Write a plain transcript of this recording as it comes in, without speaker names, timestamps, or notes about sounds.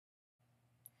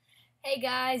Hey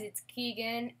guys, it's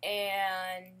Keegan,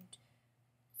 and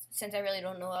since I really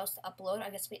don't know what else to upload, I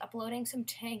guess I'll be uploading some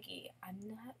Tanki. I'm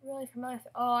not really familiar with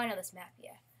Oh, I know this map,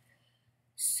 yeah.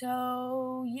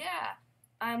 So, yeah,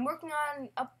 I'm working on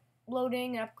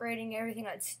uploading and upgrading everything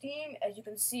on Steam, as you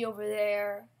can see over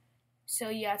there. So,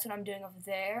 yeah, that's what I'm doing over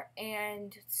there,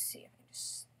 and let's see if I can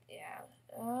just, yeah,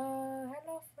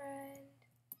 hello friend.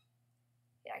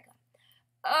 Yeah, I got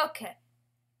it. Okay.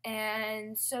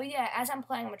 And so yeah, as I'm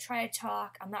playing, I'm gonna try to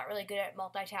talk. I'm not really good at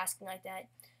multitasking like that.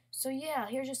 So yeah,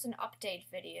 here's just an update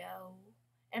video.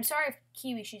 And I'm sorry if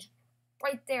Kiwi, she's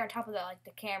right there on top of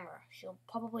the camera. She'll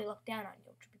probably look down on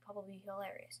you, which would be probably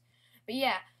hilarious. But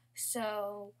yeah,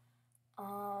 so I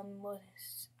know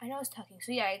I was talking.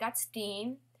 So yeah, I got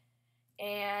Steam,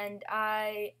 and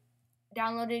I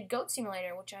downloaded Goat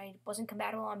Simulator, which I wasn't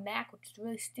compatible on Mac, which is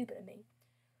really stupid of me.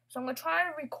 So I'm gonna try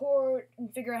to record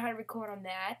and figure out how to record on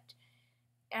that.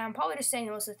 And I'm probably just saying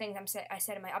most of the things I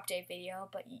said in my update video,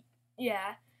 but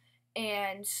yeah.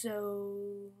 And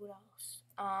so what else?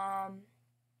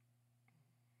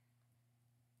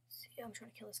 See, I'm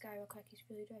trying to kill this guy real quick. He's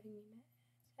really driving me mad.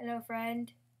 Hello,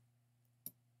 friend.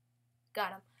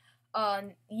 Got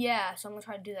him. Yeah. So I'm gonna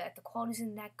try to do that. The quality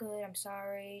isn't that good. I'm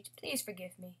sorry. Please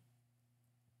forgive me.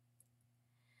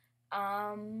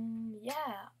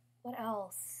 Yeah. What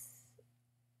else?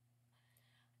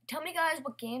 Tell me guys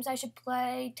what games I should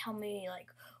play. Tell me like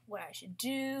what I should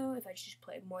do, if I should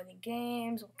play more than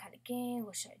games, what kind of game,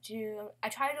 what should I do. I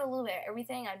try to do a little bit of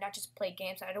everything. I'm not just play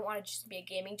games. I don't want it just to be a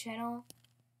gaming channel.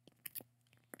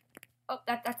 Oh,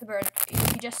 that's the bird. You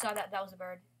just saw that. That was a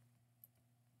bird.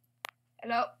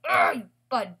 Hello? You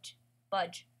budge.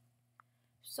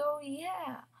 So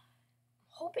yeah,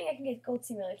 hoping I can get Goat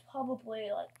Simulator. It's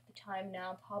probably like the time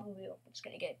now. Probably I'm just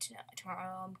gonna get it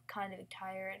tomorrow. I'm kind of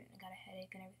tired and I got a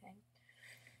headache and everything.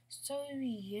 So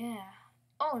yeah.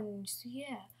 Oh, and so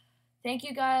yeah. Thank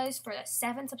you guys for the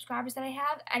 7 subscribers that I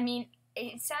have. I mean,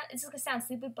 it's gonna sound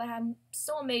stupid, but I'm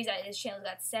so amazed that this channel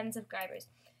got 7 subscribers.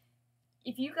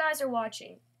 If you guys are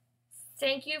watching,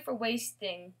 thank you for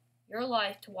wasting your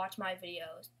life to watch my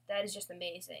videos. That is just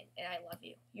amazing, and I love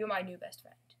you. You're my new best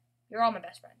friend. You're all my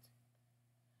best friends.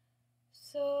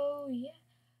 So yeah.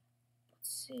 Let's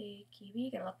see, Kiwi,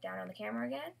 you gonna look down on the camera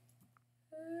again?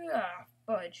 Ah,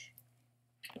 budge.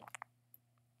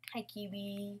 Hi,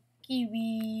 Kiwi.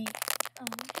 Kiwi. Oh,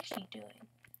 what is she doing?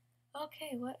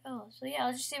 Okay, what else? So yeah,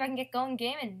 let's just see if I can get going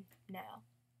gaming now.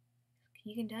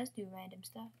 Keegan does do random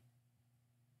stuff.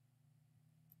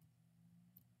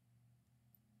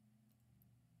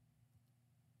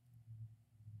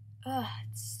 Ugh,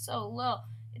 it's so low.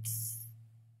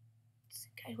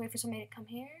 Can I wait for somebody to come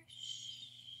here?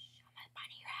 Shh. I'm a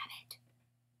bunny rabbit.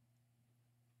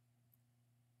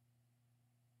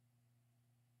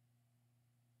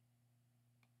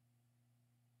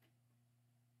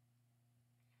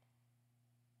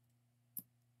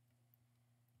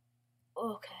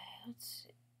 Okay, let's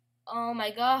see. Oh my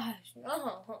gosh,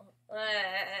 no.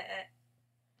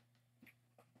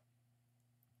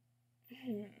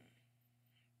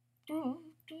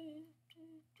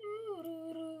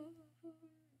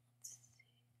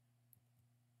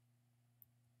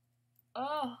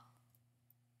 Oh.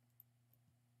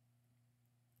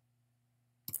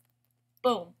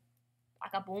 Boom.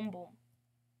 Like a boom boom.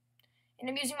 And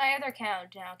I'm using my other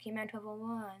account now,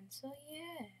 Keyman1201. So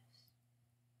yes.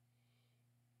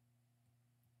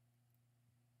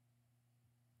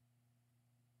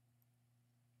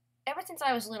 Ever since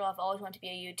I was little, I've always wanted to be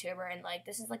a YouTuber, and like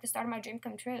this is like the start of my dream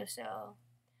come true. So,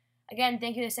 again,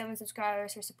 thank you to 7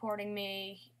 subscribers for supporting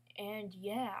me. And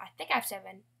yeah, I think I have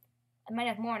 7. I might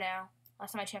have more now.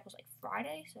 Last time I checked was like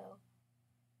Friday, so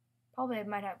probably I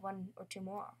might have 1 or 2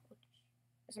 more, which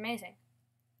is amazing.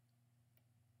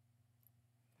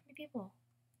 How many people?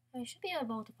 I should be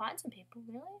able to find some people,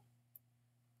 really.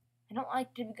 I don't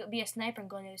like to be a sniper and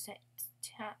go to the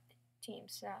team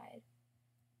side.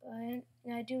 But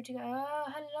I do to go. Oh,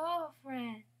 hello,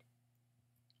 friend.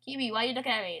 Kiwi, why are you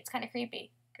looking at me? It's kind of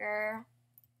creepy. Girl.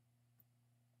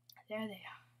 There they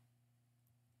are.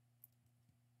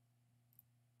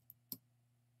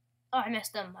 Oh, I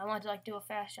missed them. I wanted to like do a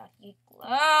fast shot.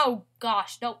 Oh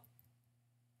gosh, nope.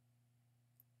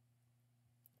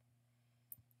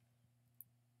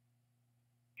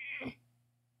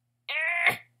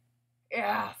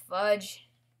 Yeah, fudge.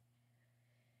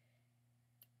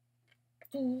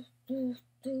 That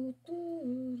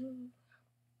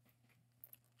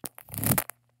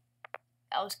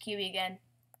was Kiwi again.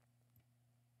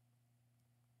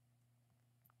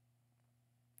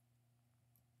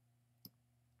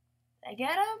 Did I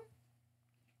get him?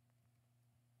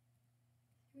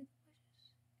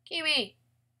 Kiwi!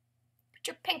 Put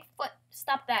your pink foot.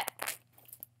 Stop that.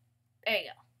 There you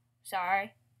go.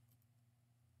 Sorry.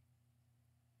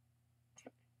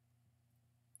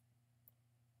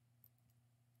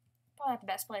 Probably not the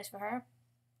best place for her.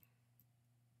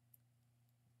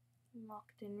 I'm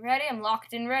locked and ready. I'm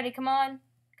locked and ready. Come on.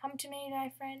 Come to me,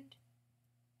 my friend.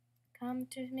 Come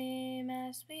to me,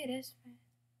 my sweetest friend.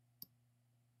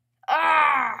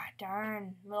 Ah,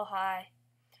 darn. A little high.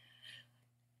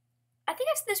 I think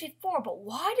I've said this before, but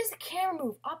why does the camera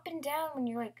move up and down when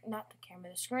you're like, not the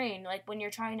camera, the screen, like when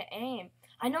you're trying to aim?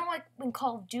 I know like in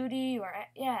Call of Duty or,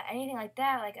 yeah, anything like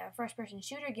that, like a first-person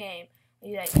shooter game,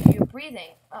 you're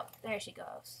breathing. Oh, there she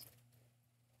goes.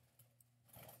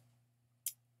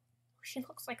 She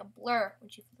looks like a blur when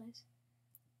she flies.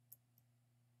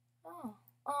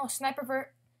 Oh, sniper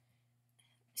vert.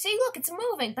 See, look, it's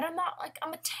moving, but I'm not, like,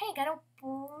 I'm a tank. I don't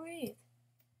breathe.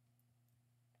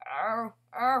 Oh.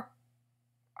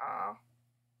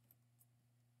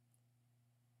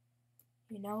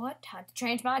 You know what? Time to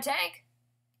change my tank.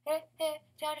 Hey,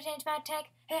 time to change my tank.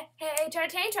 Hey, time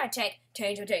to change my tank.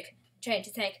 Change your tank. Change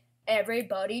the tank.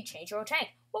 Everybody change your tank.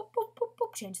 Whoop, whoop, whoop,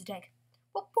 whoop, change the tank.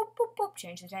 Whoop, whoop, whoop, whoop,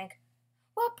 change the tank.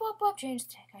 Whoop, whoop, whoop, change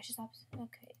the tank. I should stop.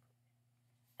 Okay.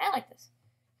 I like this.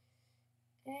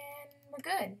 And we're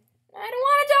good. I don't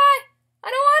want to die.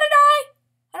 I don't want to die.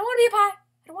 I don't want to be a pie. I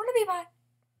don't want to be a pie.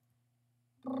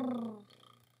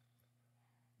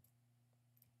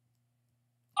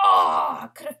 Oh, I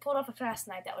could have pulled off a fast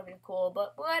snipe. That would have been cool,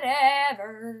 but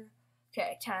whatever.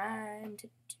 Okay, time to...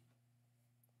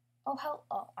 Oh, hell.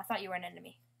 Oh, I thought you were an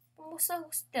enemy. Oh, so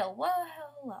still. Well,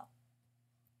 hello.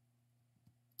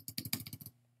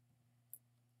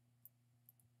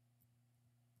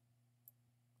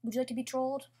 Would you like to be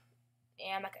trolled?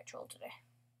 Yeah, I'm not gonna troll today.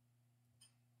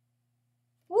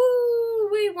 Woo!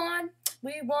 We won!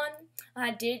 We won! I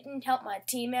didn't help my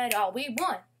team at all. We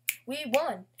won! We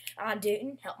won! I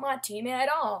didn't help my team at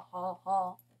all.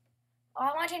 Oh,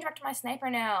 I want to change back to my sniper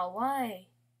now. Why?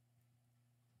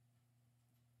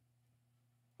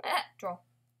 Troll.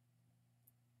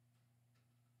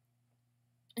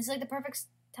 It's like the perfect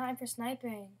time for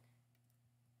sniping.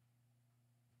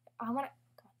 I want to...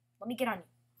 Come on, let me get on you.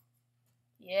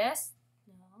 Yes?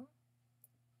 No?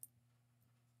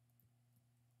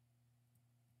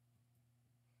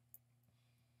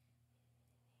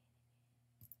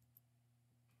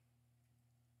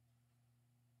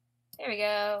 There we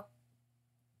go.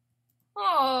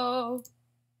 Oh!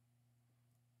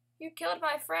 You killed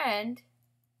my friend.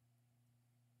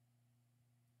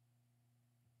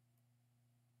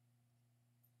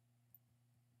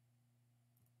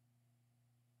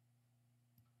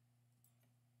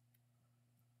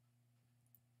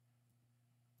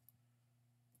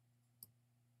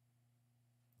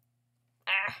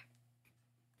 Ah!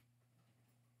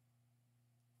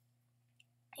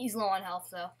 He's low on health,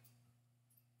 though.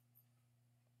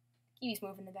 He's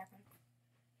moving in the background.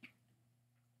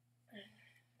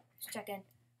 Just check in.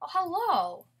 Oh,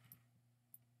 hello!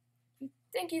 You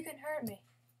think you can hurt me?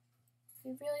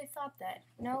 You really thought that?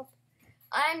 Nope.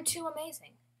 I'm too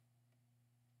amazing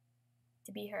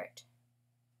to be hurt.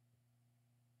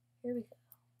 Here we go.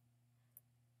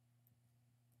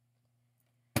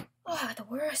 Oh, I got the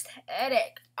worst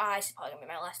headache. Oh, this is probably gonna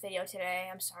be my last video today.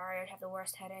 I'm sorry, I'd have the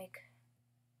worst headache.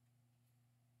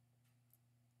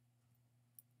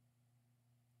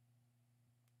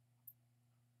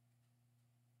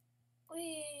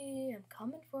 I'm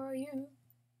coming for you.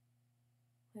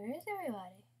 Where is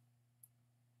everybody?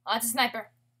 Oh, it's a sniper.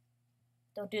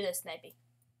 Don't do this, snipey.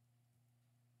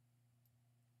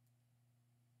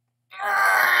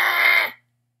 I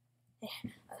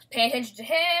was paying attention to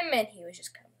him, and he was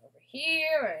just coming over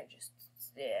here, and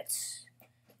it's...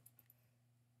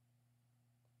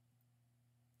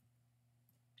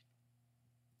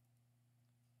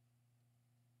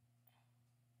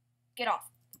 Get off.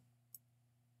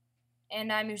 And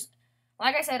I'm usually,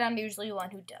 like I said, I'm usually the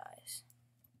one who dies.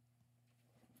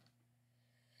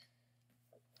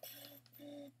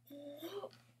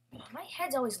 My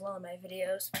head's always low in my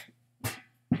videos.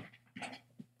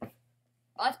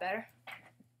 Oh, that's better.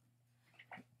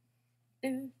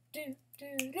 Okay.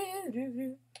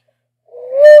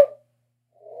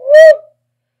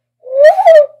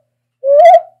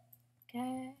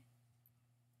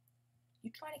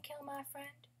 You trying to kill my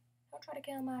friend? Don't try to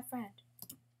kill my friend.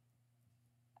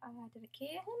 Did I kill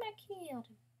him? I killed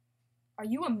him. Are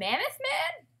you a mammoth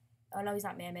man? Oh no, he's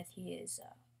not mammoth. He is.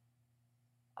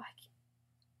 I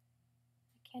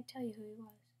can't tell you who he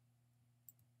was.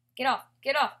 Get off!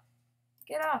 Get off!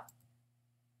 Get off!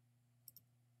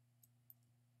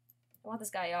 I want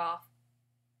this guy off.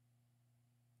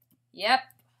 Yep.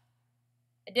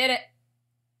 I did it.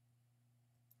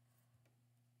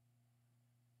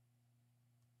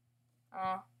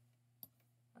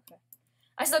 Okay.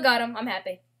 I still got him. I'm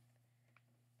happy.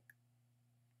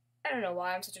 I don't know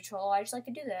why I'm such a troll. I just like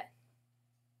to do that.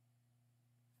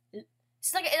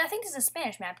 It's like, I think this is a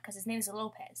Spanish map because his name is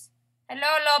Lopez.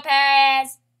 Hello,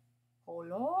 Lopez.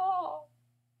 Hello.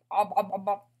 I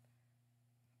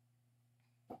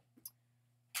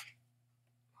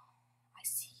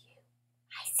see you.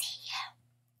 I see you.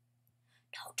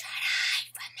 Don't try to hide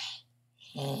from me.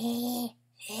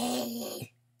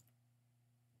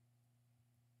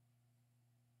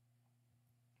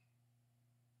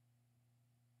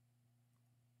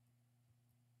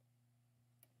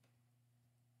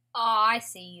 Oh, I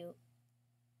see you.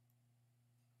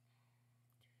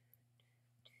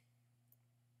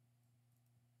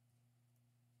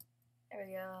 There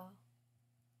we go.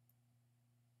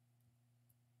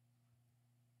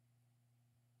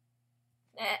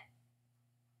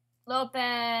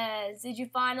 Lopez, did you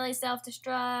finally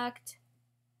self-destruct?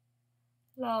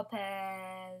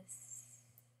 Lopez.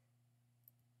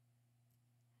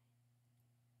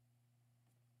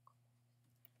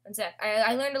 One sec.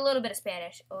 I learned a little bit of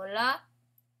Spanish. Hola.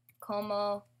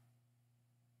 Como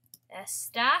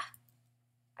está?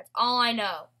 That's all I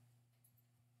know.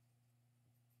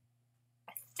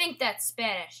 I think that's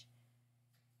Spanish.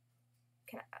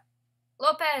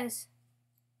 Lopez.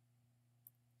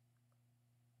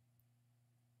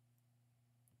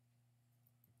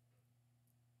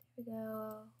 Here we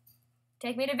go.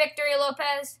 Take me to victory,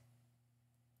 Lopez.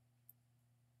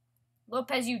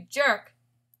 Lopez, you jerk.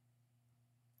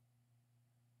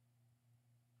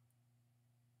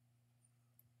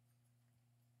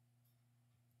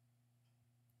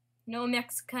 No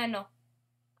Mexicano.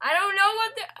 I don't know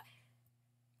what the...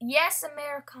 Yes,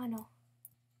 Americano.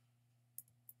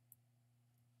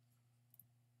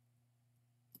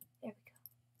 There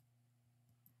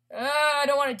we go. I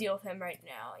don't want to deal with him right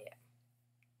now. Yeah.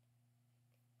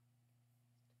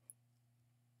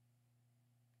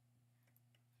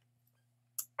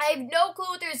 I have no clue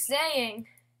what they're saying.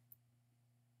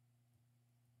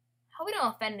 I hope we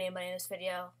don't offend anybody in this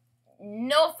video.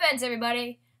 No offense,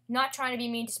 everybody. Not trying to be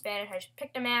mean to Spanish. I just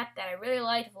picked a map that I really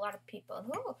liked with a lot of people.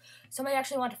 Ooh, somebody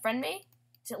actually want to friend me?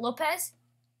 Is it Lopez?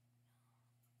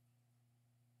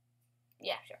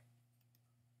 Yeah, sure.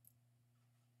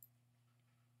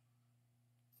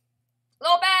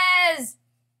 Lopez!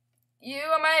 You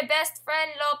are my best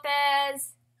friend,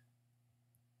 Lopez.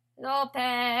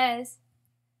 Lopez.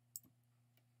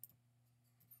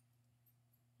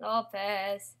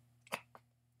 Lopez.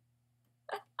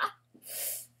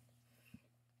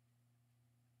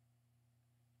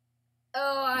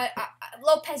 Oh,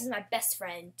 Lopez is my best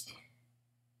friend.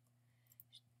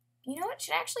 You know what?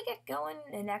 Should I actually get going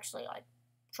and actually, like,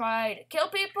 try to kill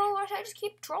people, or should I just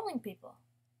keep trolling people?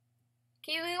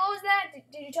 Kiwi, what was that?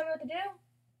 Did you tell me what to do?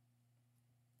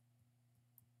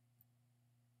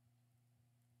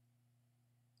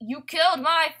 You killed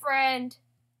my friend.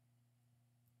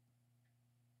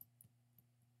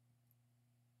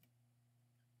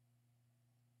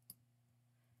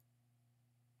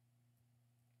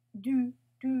 Do,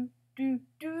 do, do,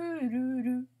 do, do,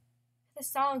 do. The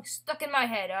song stuck in my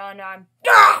head. Oh, no, I'm...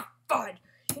 Ah! God!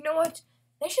 You know what?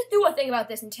 They should do a thing about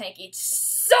this in Tanki. It's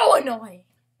so annoying.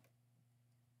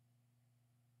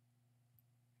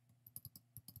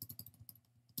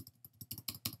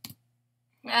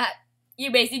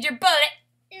 You wasted your bullet.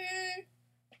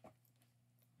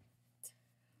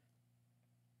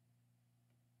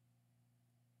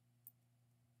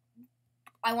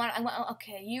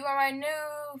 Okay, you are my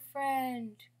new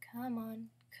friend. Come on,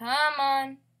 come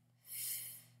on.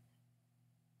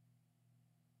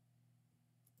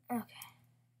 Okay.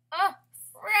 Oh,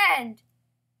 friend.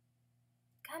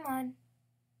 Come on.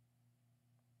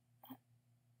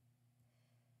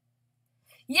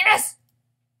 Yes!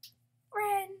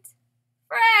 Friend.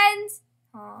 Friends.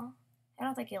 Aw, I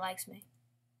don't think he likes me.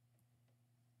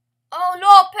 Oh,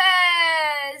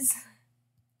 Lopez!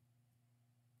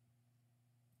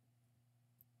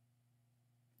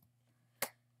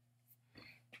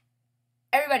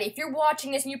 Everybody, if you're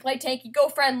watching this and you play Tanki, go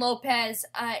friend Lopez.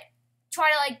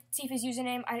 Try to, like, see if his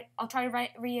username. I'll try to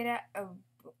read it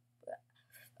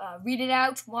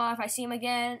out if I see him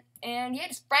again. And yeah,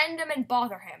 just friend him and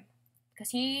bother him.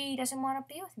 Because he doesn't want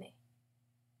to be with me.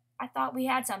 I thought we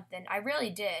had something. I really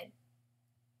did.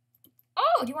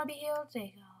 Oh, do you want to be healed? There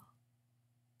you go.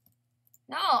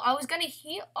 No, I was going to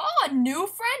heal. Oh, a new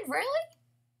friend? Really?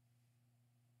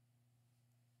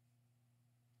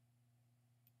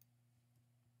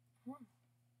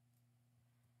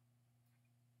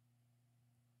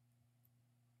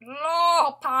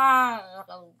 Lopez.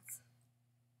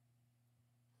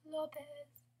 Lopez.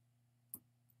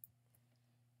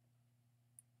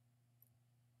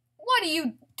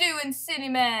 doing, City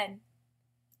Man?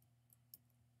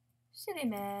 City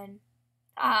Man.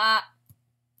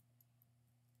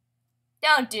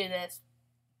 Don't do this.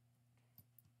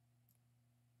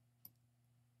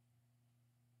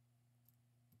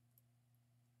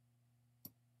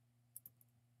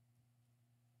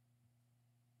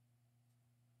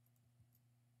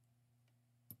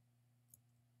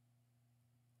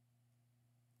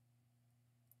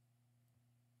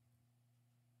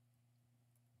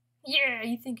 Yeah,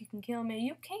 you think you can kill me?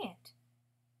 You can't.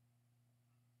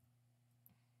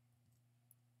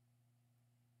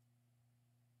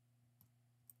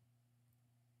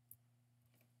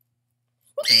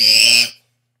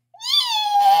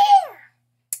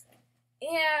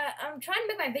 Yeah, I'm trying to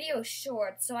make my video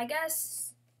short, so I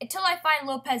guess until I find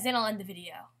Lopez, then I'll end the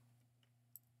video.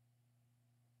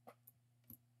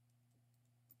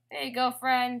 There you go,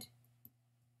 friend.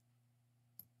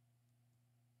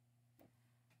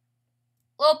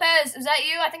 Lopez, is that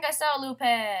you? I think I saw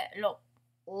Lopez.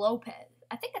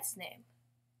 I think that's his name.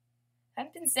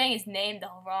 I've been saying his name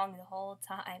wrong the whole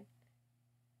time.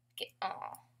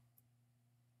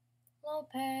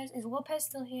 Lopez. Is Lopez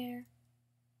still here?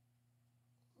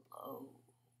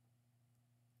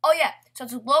 Oh yeah. So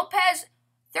it's Lopez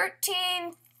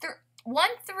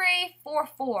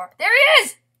 1344. There he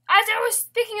is! As I was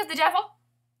speaking of the devil.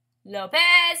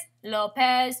 Lopez,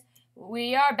 Lopez.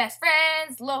 We are best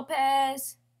friends,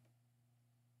 Lopez.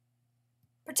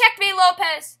 Protect me,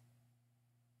 Lopez.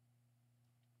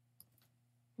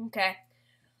 Okay.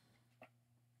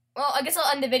 Well, I guess I'll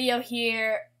end the video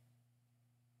here.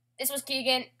 This was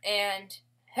Keegan, and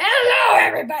hello,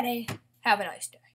 everybody. Have a nice day.